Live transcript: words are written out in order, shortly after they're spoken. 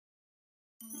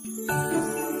Hey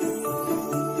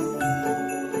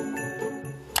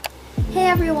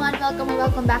everyone!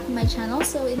 Welcome back to my channel.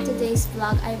 So in today's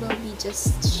vlog, I will be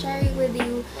just sharing with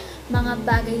you mga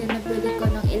bagay na nabili ko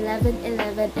ng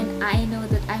 11/11, and I know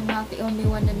that I'm not the only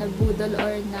one na nabudol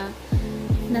or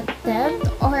na-tempt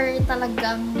or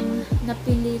talagang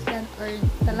napilitan or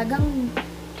talagang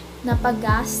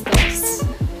napagastos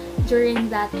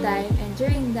during that time and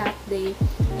during that day.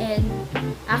 And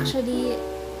actually,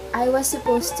 I was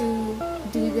supposed to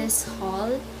do this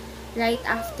haul right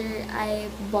after I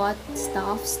bought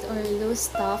stuffs or those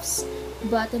stuffs,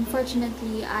 but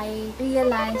unfortunately I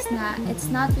realized na it's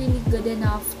not really good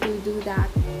enough to do that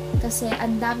kasi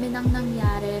ang dami nang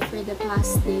nangyari for the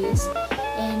past days,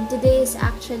 and today is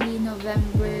actually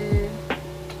November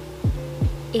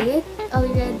 8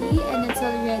 already, and it's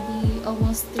already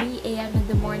almost 3 a.m. in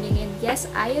the morning. And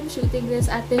yes, I am shooting this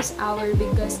at this hour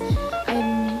because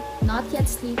I'm not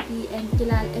yet sleepy, and if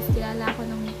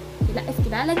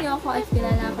kilala niyo ako, if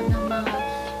kilala ako ng mga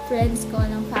friends ko,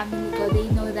 ng family ko, they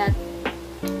know that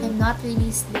I'm not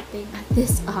really sleeping at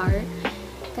this hour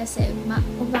kasi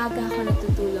umaga ako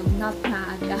natutulog, not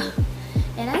maaga.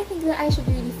 And I think that I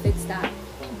should really fix that.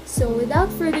 So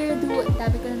without further ado,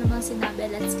 dami ko na naman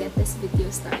sinabi, let's get this video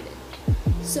started.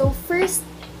 So first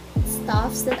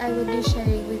stuffs that I will be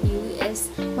sharing with you is,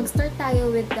 mag-start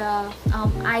tayo with the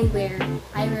eyewear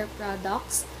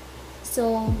products.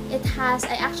 So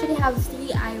I actually have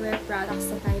 3 eyewear products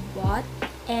that I bought,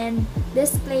 and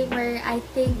disclaimer, I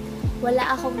think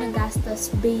wala akong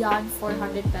nagastos beyond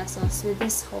 400 pesos with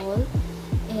this haul,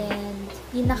 and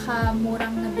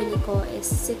pinakamurang nabili ko is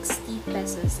 60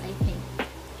 pesos, I think.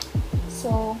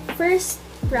 So first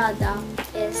product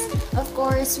is, of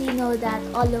course, we know that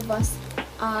all of us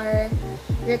are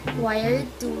required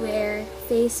to wear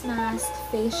face mask,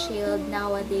 face shield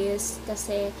nowadays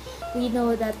kasi we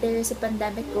know that there is a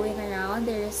pandemic going around,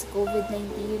 there is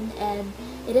COVID-19, and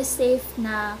it is safe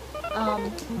na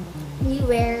we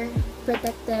wear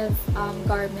protective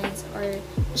garments. Or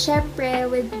syempre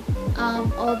with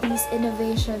all these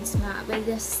innovations nga, with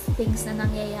these things na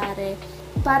nangyayari,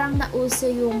 parang nauso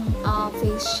yung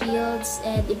face shields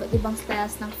and iba't ibang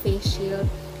styles ng face shield.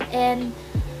 And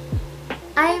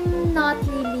I'm not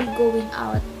really going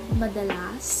out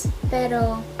madalas,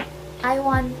 pero I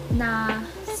want na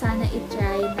sana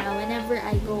i-try na whenever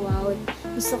I go out,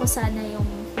 gusto ko sana yung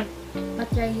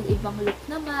matry yung ibang look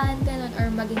naman, ganun, or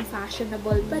maging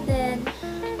fashionable pa din.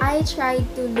 I tried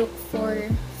to look for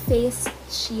face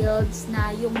shields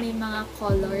na yung may mga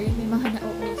color, may mga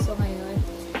nauuso ngayon.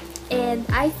 And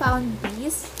I found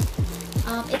these.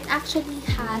 It actually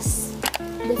has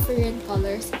different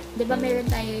colors. Diba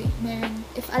meron,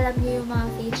 if alam niyo yung mga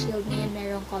face shield ngayon,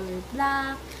 merong color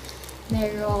black,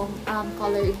 merong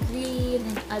color green,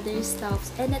 and other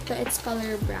stuffs. And ito, it's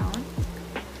color brown.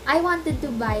 I wanted to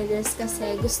buy this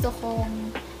kasi gusto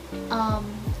kong,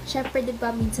 syempre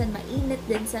diba minsan mainit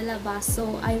din sa labas,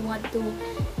 so I want to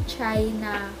try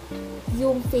na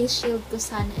yung face shield ko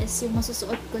sana is yung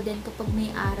masusuot ko din kapag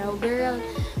may araw, girl,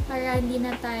 para hindi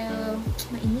na tayo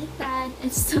mainitan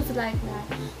and stuff like that.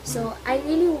 So I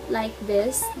really like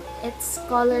this. It's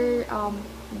color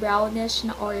brownish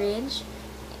na orange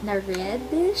na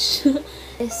reddish.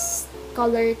 Is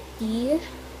color tea,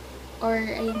 or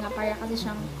ayun nga, para kasi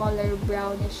siyang color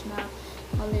brownish na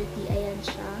color tea. Ayan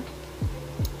siya.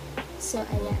 So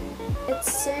ayan, it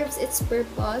serves its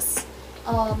purpose.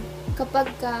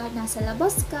 Kapag nasa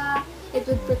labas ka, it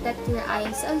would protect your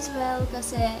eyes as well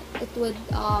kasi it would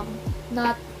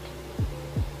not,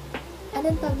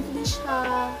 anong tawag, hindi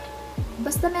siya,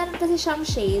 basta meron kasi siyang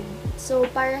shade, so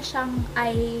para siyang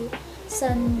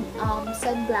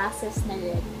sunglasses na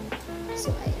rin. So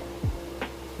ayan.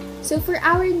 So for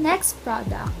our next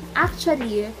product,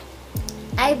 actually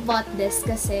I bought this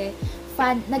kasi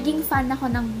naging fan ako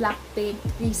ng Blackpink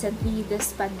recently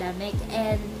this pandemic,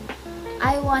 and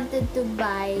I wanted to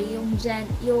buy yung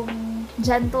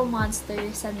Gentle Monster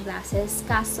sunglasses,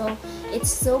 kaso it's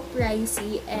so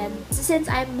pricey, and since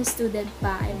I'm a student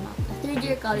pa, I'm a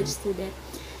 3rd-year college student,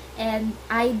 and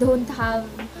I don't have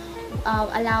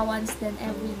allowance din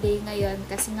every day ngayon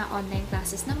kasi nga online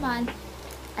classes naman.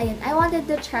 Ayun, I wanted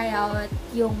to try out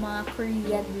yung mga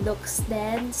Korean looks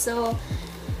din, so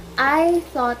I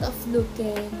thought of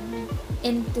looking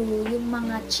into yung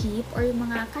mga cheap or yung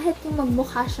mga kahit yung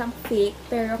magmukha siyang fake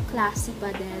pero classy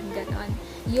pa din, ganon.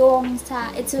 Yung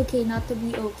sa It's Okay Not to Be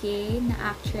Okay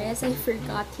na actress, I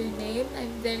forgot her name.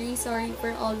 I'm very sorry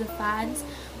for all the fans,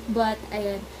 but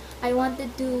ayun, I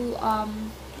wanted to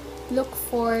look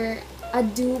for a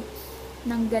dupe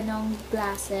ng ganong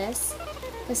glasses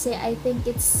kasi I think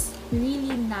it's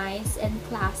really nice and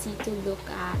classy to look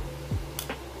at.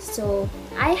 So,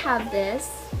 I have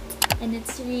this, and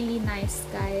it's really nice,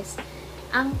 guys.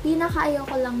 Ang pinaka-ayaw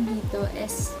ko lang dito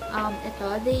is, ito,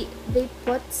 they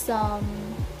put some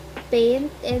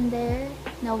paint in there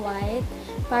na white,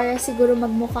 para siguro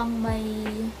magmukhang may,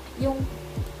 yung,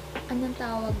 anong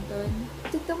tawag doon?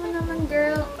 Tignan mo naman,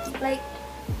 girl, like,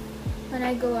 when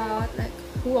I go out, like,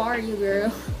 who are you,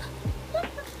 girl?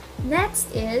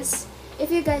 Next is, if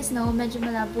you guys know, medyo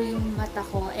malabo yung mata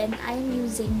ko, and I'm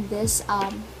using this,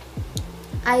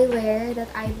 eyewear that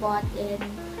I bought in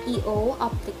EO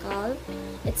Optical.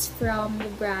 It's from the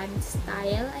brand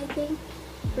Style, I think.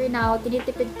 For now,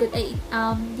 tinitipid ko,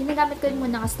 ginagamit ko yun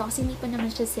muna kasi hindi pa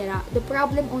naman siya sira. The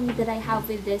problem only that I have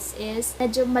with this is,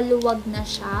 medyo maluwag na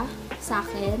siya sa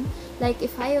akin. Like,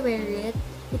 if I wear it,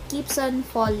 it keeps on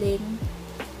falling.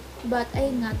 But,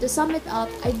 ayun nga, to sum it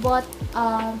up, I bought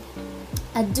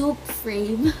a dupe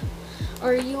frame.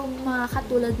 Or yung mga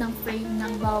katulad ng frame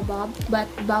ng Baobab. But,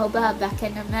 Baobab, baka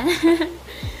naman.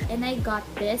 And I got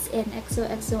this in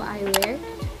XOXO Eyewear.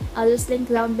 I'll just link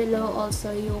down below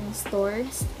also yung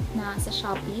stores na sa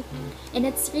Shoppee. And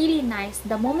it's really nice.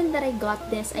 The moment that I got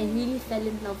this, I really fell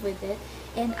in love with it.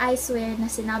 And I swear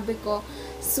na sinabi ko,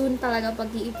 soon talaga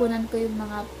pag-iipunan ko yung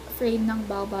mga frame ng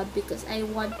Baobab because I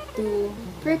want to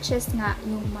purchase nga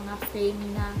yung mga frame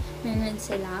na meron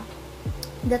sila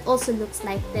that also looks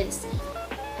like this.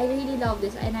 I really love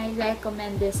this and I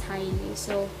recommend this highly.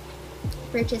 So,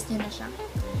 purchase nyo na siya.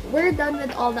 We're done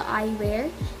with all the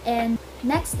eyewear. And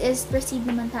next is, proceed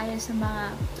naman tayo sa mga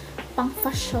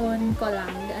pang-fashion ko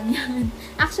lang. Ganyan.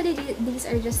 Actually, these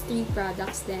are just 3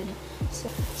 products then.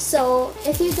 So,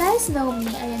 if you guys know me,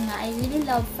 ayun nga, I really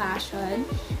love fashion.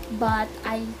 But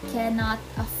I cannot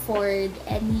afford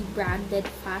any branded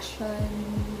fashion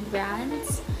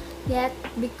brands yet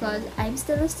because I'm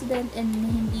still a student and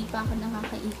hindi pa ako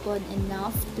nakakaipon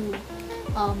enough to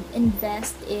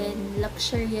invest in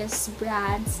luxurious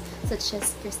brands such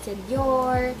as Christian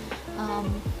Dior,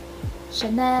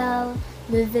 Chanel,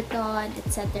 Louis Vuitton,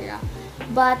 etc.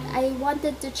 But I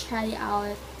wanted to try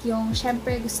out yung,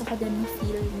 syempre gusto ko din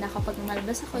feel na kapag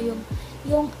malabas ako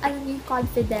yung alam yung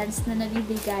confidence na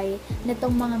nabibigay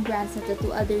nitong mga brands na to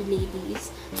other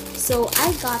ladies. So, I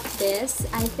got this.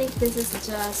 I think this is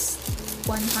just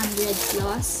 100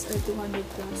 plus or 200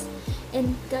 plus.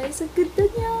 And guys, ang ganda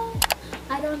niya.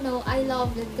 I don't know, I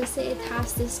love it kasi it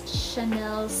has this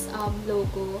Chanel's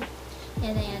logo.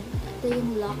 And ayan, ito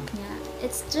yung lock niya.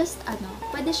 It's just,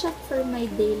 pwede siya for my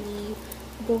daily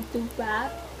go-to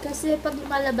bag. Kasi pag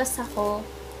lumalabas ako,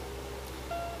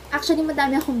 actually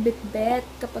madami akong bit-bit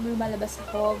kapag lumalabas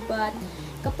ako. But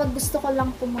kapag gusto ko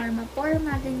lang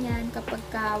pumarma-porma, ganyan, kapag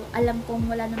alam kong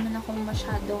wala naman akong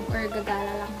masyadong, or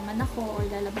gagala lang naman ako, or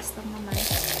lalabas lang naman.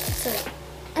 So,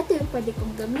 ito yung pwede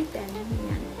kong gamitin.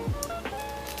 Ganyan.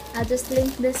 I'll just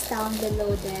link this down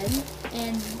below then.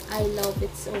 And I love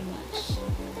it so much.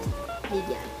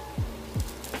 Ayan.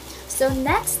 So,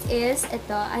 next is,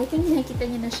 ito, I think nakita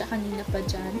niyo na siya kanina pa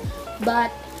dyan.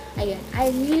 But, ayun, I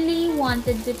really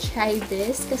wanted to try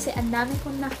this kasi ang dami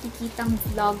kong nakikitang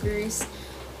vloggers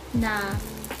na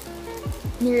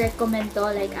ni-recommend to,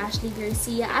 like Ashley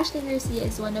Gershei. Ashley Gershei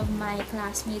is one of my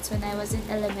classmates when I was in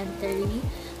elementary.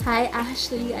 Hi,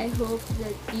 Ashley. I hope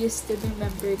that you still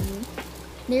remember me.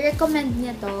 Ni-recommend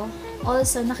niya to.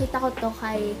 Also, nakita ko to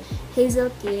kay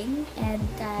Hazel King and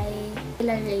kay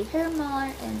Ray Hermar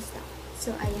and stuff.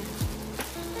 So, ayan.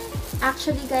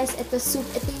 Actually, guys, ito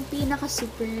yung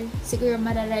pinaka-super, siguro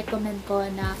mara-recommend ko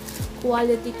na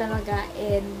quality talaga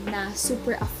and na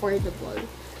super affordable.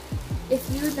 If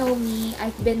you know me,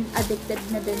 I've been addicted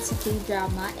na din sa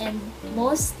K-drama and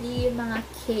mostly mga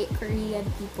Korean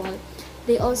people,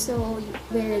 they also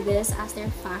wear this as their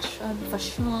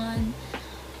fashion.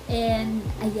 And,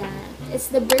 ayan. It's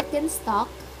the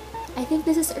Birkenstock. I think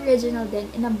this is original din.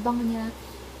 Inabang niya.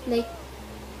 Like,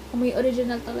 may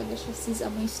original talaga siya. Sis,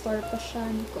 may store pa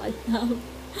siya. Hindi ko alam.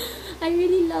 I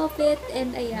really love it.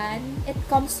 And, ayan. It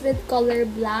comes with color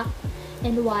black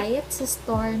and white sa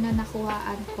store na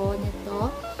nakuhaan ko nito.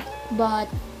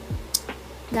 But,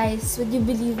 guys, would you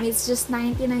believe me? It's just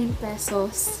 99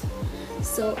 pesos.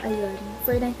 So, ayun.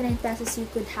 For 99 pesos, you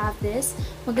could have this.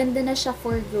 Maganda na siya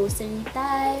for grocery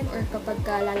time or kapag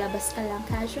lalabas ka lang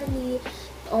casually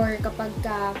or kapag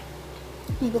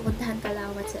may pupuntahan ka lang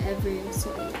whatsoever.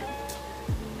 So, ayan.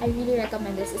 I really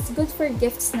recommend this. It's good for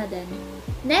gifts na din.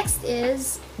 Next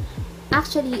is,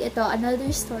 actually, ito, another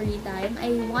story time.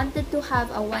 I wanted to have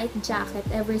a white jacket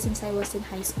ever since I was in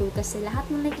high school kasi lahat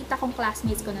ng nakita kong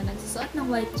classmates ko na nagsusuot ng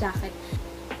white jacket.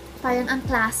 parang ang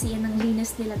classy and ang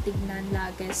linis nila tignan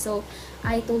lagi. So,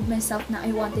 I told myself na I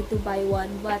wanted to buy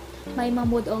one, but my mom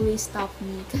would always stop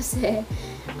me kasi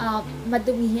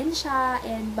madumihin siya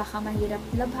and baka mahirap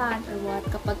labhan or what.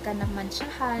 Kapag ka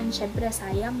namansyahan, syempre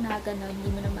sayang na, gano'n, hindi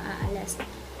mo na maaalas.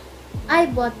 I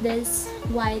bought this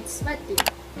white sweater.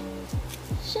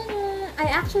 Shana! I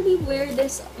actually wore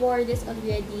this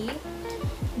already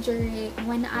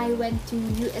when I went to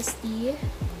UST.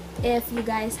 If you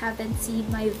guys haven't seen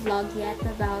my vlog yet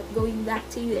about going back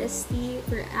to UST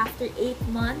for after 8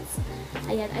 months,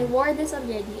 ayan, I wore this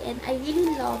already and I really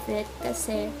love it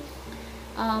kasi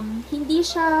hindi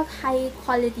siya high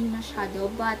quality masyado,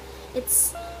 but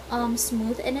it's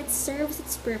smooth and it serves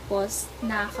its purpose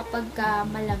na kapag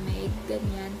malamig,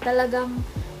 ganyan, talagang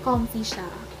comfy siya.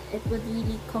 It would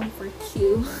really comfort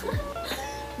you.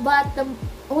 But the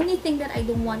only thing that I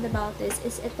don't want about this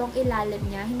is itong ilalim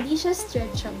niya. Hindi siya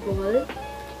stretchable.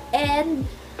 And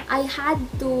I had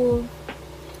to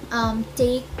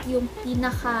take yung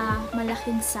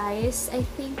pinaka-malaking size, I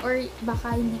think, or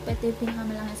baka hindi pa ito yung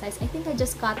pinaka-malaking size. I think I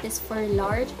just got this for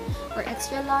large or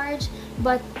extra large.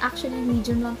 But actually,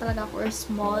 medium lang talaga ako or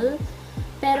small.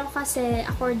 Pero kasi,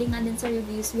 according nga din sa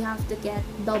reviews, we have to get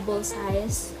double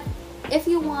size. If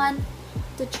you want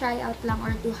to try out lang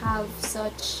or to have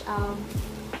such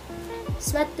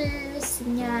sweaters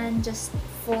niyan just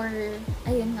for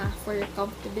ayun nga, for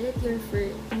comfortability or for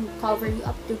to cover you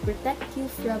up, to protect you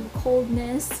from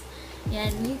coldness,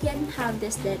 yan, you can have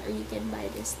this then or you can buy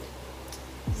this then.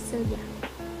 So yeah,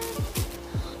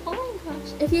 oh my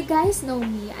gosh, if you guys know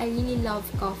me, I really love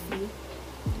coffee,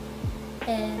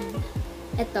 and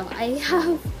eto, I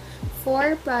have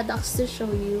 4 products to show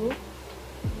you.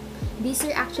 These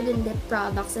are actually lip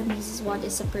products and this one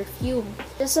is a perfume.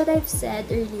 Just what I've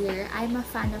said earlier, I'm a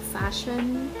fan of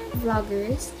fashion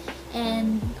vloggers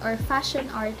or fashion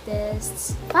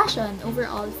artists,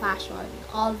 overall fashion,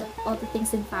 all the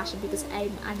things in fashion, because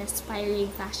I'm an aspiring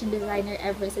fashion designer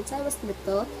ever since I was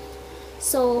little.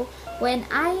 So when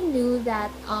I knew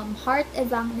that Heart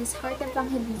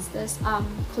Evangelista's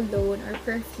cologne or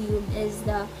perfume is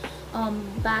the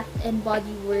Bath and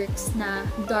Body Works na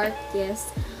Darkest,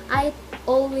 I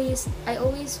always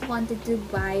wanted to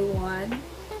buy one,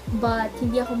 but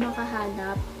hindi ako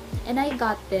makahanap. And I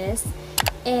got this.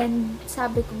 And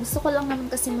sabi ko, gusto ko lang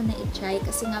naman kasi muna i-try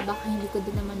kasi nga baka hindi ko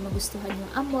din naman magustuhan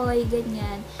yung amoy,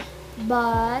 ganyan.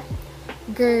 But,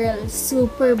 girl,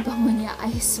 super bango niya,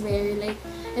 I swear. Like,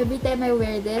 every time I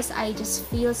wear this, I just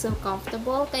feel so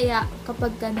comfortable. Kaya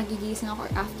kapag nagigising ako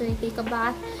or after I take a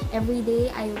bath, every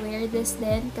day I wear this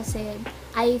then kasi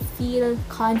I feel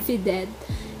confident.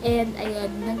 And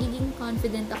ayun, nagiging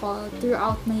confident ako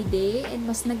throughout my day and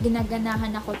mas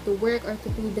naginaganahan ako to work or to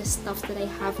do the stuff that I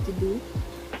have to do.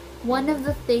 One of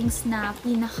the things na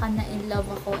pinaka na in love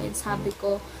ako and sabi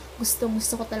ko, gusto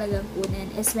ko talagang kunin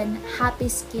is when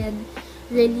Happy Skin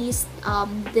released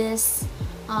this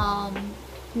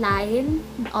line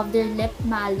of their lip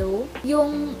mallow,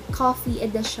 yung coffee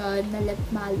edition na lip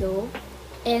mallow.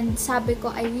 And sabi ko,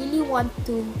 I really want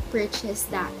to purchase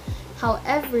that.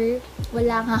 However,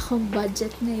 wala nga akong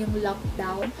budget ngayong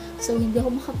lockdown. So, hindi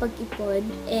ako makapag-ipon.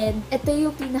 And ito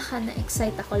yung pinaka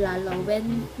na-excite ako lalo.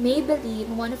 When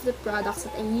Maybelline, one of the products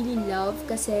that I really love,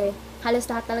 kasi halos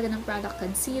lahat talaga ng product,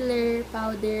 concealer,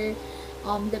 powder,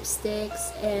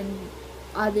 lipsticks, and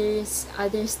other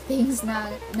things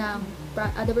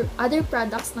other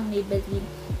products ng Maybelline,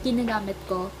 ginagamit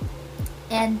ko.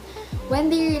 And when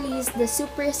they released the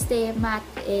Super Stay Matte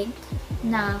Ink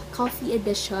na coffee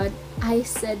edition, I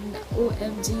said,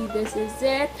 OMG, this is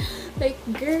it. Like,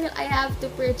 girl, I have to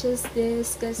purchase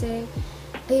this kasi,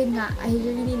 ayun nga, I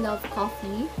really love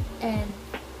coffee. And,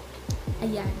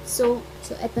 ayan. So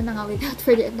eto na nga, without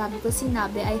further ado, ko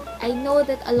sinabi, I know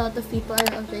that a lot of people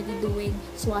are already doing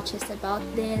swatches about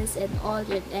this and all,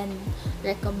 and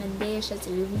recommendations,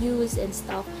 reviews, and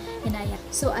stuff. And ayan.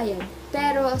 So, ayan.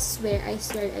 Pero, I swear,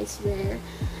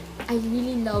 I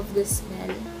really love the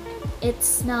smell. It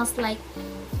smells like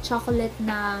chocolate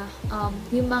na,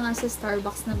 yung mga sa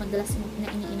Starbucks na madalas na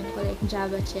iniinom ko, like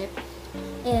Java chip.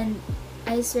 And,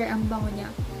 I swear, ang bango niya.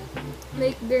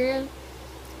 Like, girl,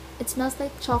 it smells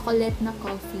like chocolate na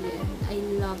coffee, and I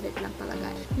love it lang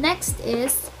talaga. Next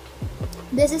is,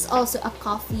 this is also a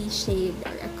coffee shade,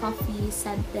 or a coffee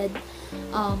scented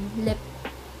lip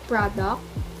product.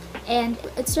 And,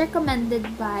 it's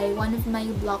recommended by one of my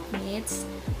blockmates,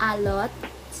 Alot,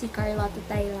 si Carlotta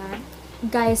Thailand.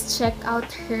 Guys, check out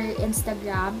her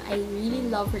Instagram. I really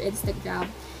love her Instagram.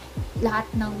 Lahat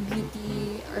ng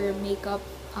beauty or makeup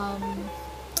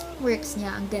works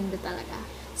niya, ang ganda talaga.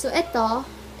 So ito,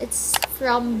 it's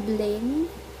from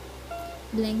Bling.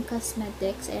 Blink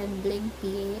Cosmetics and Blink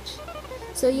PH.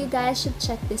 So you guys should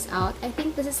check this out. I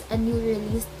think this is a new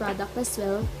released product as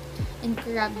well, in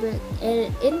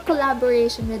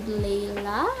collaboration with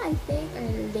Layla, I think, or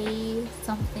Lay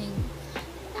something.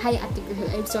 Hi, Ate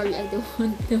Girl. I'm sorry, I don't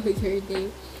know your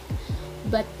name.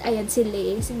 But ayan, si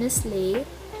Lay, si Miss Lay.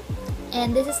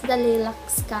 And this is the Lilac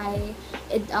Sky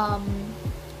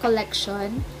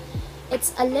collection.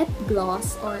 It's a lip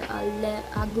gloss or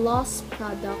a gloss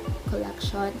product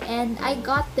collection, and I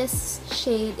got this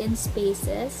shade in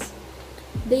Spaces.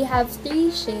 They have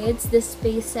 3 shades, the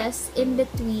Spaces, In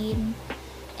Between,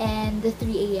 and the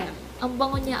 3 AM. Ang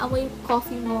bango niya, amoy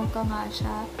coffee mocha nga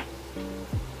siya.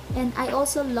 And I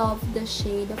also love the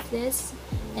shade of this,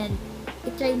 and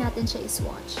i-try natin siya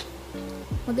i-swatch.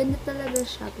 Maganda talaga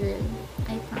siya, girl.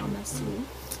 I promise you.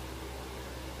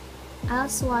 I'll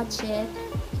swatch it,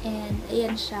 and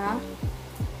ayan siya.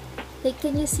 Like,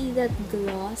 can you see that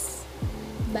gloss?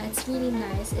 But it's really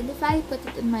nice. And if I put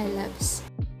it in my lips,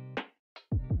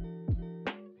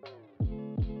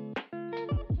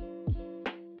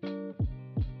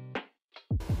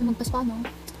 magpaspa, no?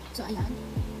 So, ayan.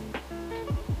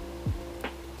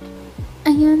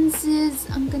 Ayan, sis.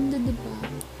 Ang ganda, diba?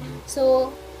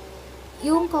 So,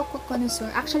 yung Coco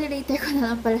Connoisseur, actually, later ko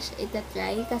na lang pala siya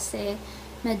itatry kasi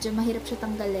medyo mahirap siya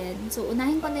tanggalin. So,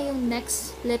 unahin ko na yung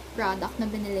next lip product na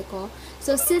binili ko.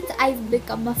 So, since I've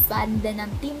become a fan din ng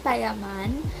Team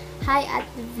Payaman, hi at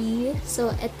V.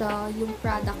 So, ito yung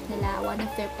product nila, one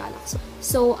of their products.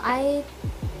 So, I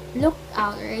looked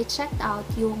out or I checked out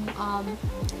yung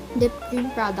lip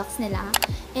cream products nila.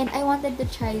 And I wanted to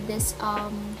try this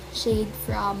shade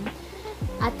from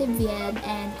Ate Bien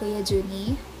and Kuya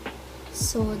Juni.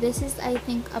 So, this is, I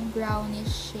think, a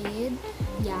brownish shade.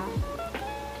 Yeah.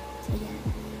 Ayan.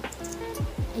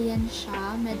 Ayan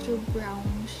siya. Medyo brown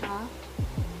siya.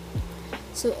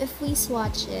 So, if we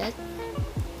swatch it,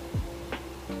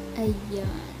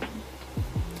 ayan.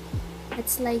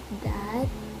 It's like that.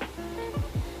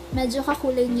 Medyo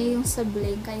kakulay niya yung sa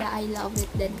Blink, kaya I love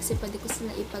it din kasi pwede ko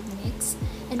sila ipag-mix.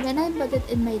 And when I put it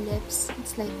in my lips,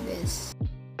 it's like this.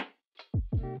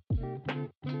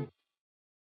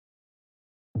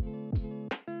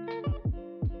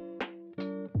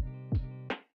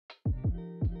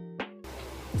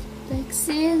 Like,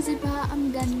 sis, diba?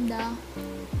 Ang ganda.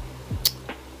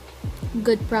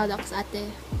 Good products,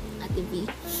 Ate B.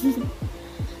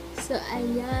 So,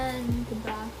 ayan,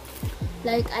 diba?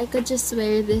 Like, I could just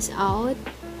wear this out.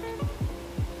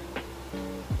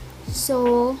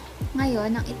 So,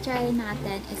 ngayon, ang i-try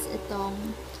natin is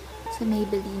itong sa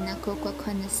Maybelline na Coco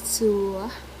Connoisseur.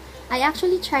 I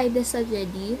actually tried this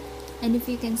already. And if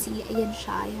you can see, ayan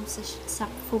siya, yung sa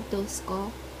photos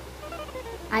ko.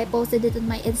 I posted it on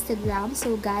my Instagram.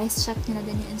 So, guys, check nyo na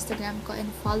din yung Instagram ko and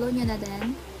follow nyo na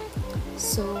din.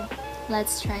 So,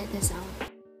 let's try this out.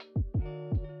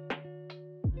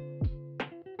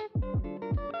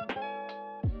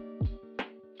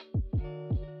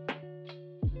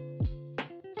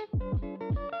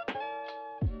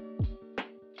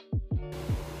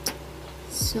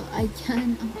 So,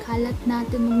 ayan, ang kalat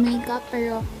natin ng makeup,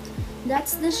 pero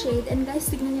that's the shade. And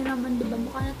guys, tignan nyo naman, diba?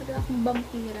 Mukha na talaga akong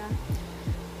vampira.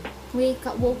 Wake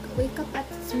up at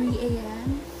 3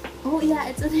 AM. Oh yeah,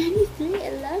 it's already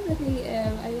 3:11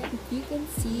 AM. Ayan, if you can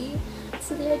see, it's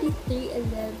already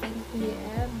 3:11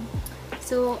 PM.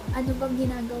 So, ano bang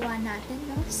ginagawa natin,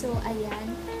 no? So,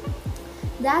 ayan.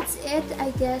 That's it,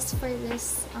 I guess, for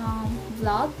this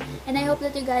vlog. And I hope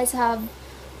that you guys have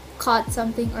caught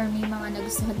something or may mga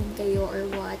nagustuhan din kayo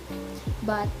or what.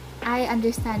 But, I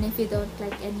understand if you don't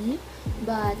like any.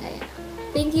 But, ayan.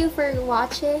 Thank you for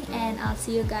watching, and I'll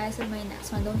see you guys in my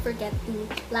next one. Don't forget to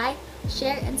like,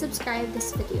 share, and subscribe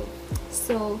this video.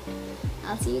 So,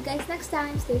 I'll see you guys next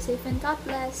time. Stay safe and God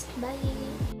bless.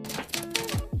 Bye!